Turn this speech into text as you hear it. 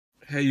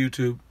Hey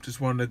YouTube, just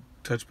wanted to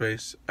touch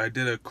base. I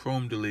did a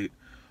chrome delete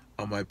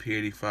on my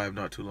P85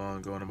 not too long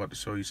ago, and I'm about to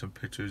show you some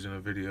pictures in a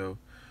video.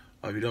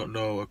 If you don't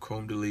know, a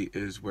chrome delete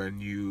is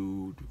when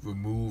you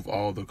remove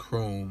all the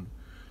chrome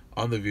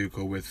on the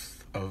vehicle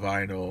with a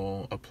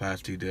vinyl, a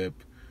plasti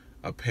dip,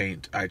 a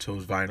paint. I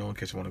chose vinyl in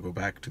case I want to go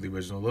back to the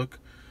original look.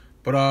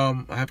 But I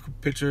have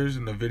pictures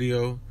and a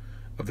video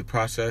of the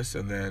process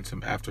and then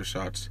some after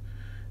shots.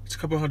 It's a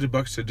couple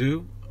 $100 to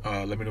do.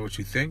 Let me know what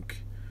you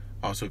think.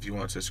 Also, if you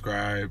want to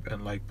subscribe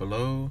and like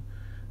below.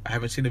 I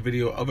haven't seen a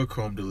video of a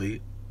chrome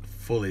delete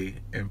fully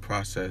in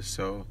process,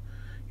 so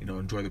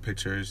enjoy the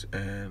pictures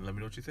and let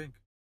me know what you think.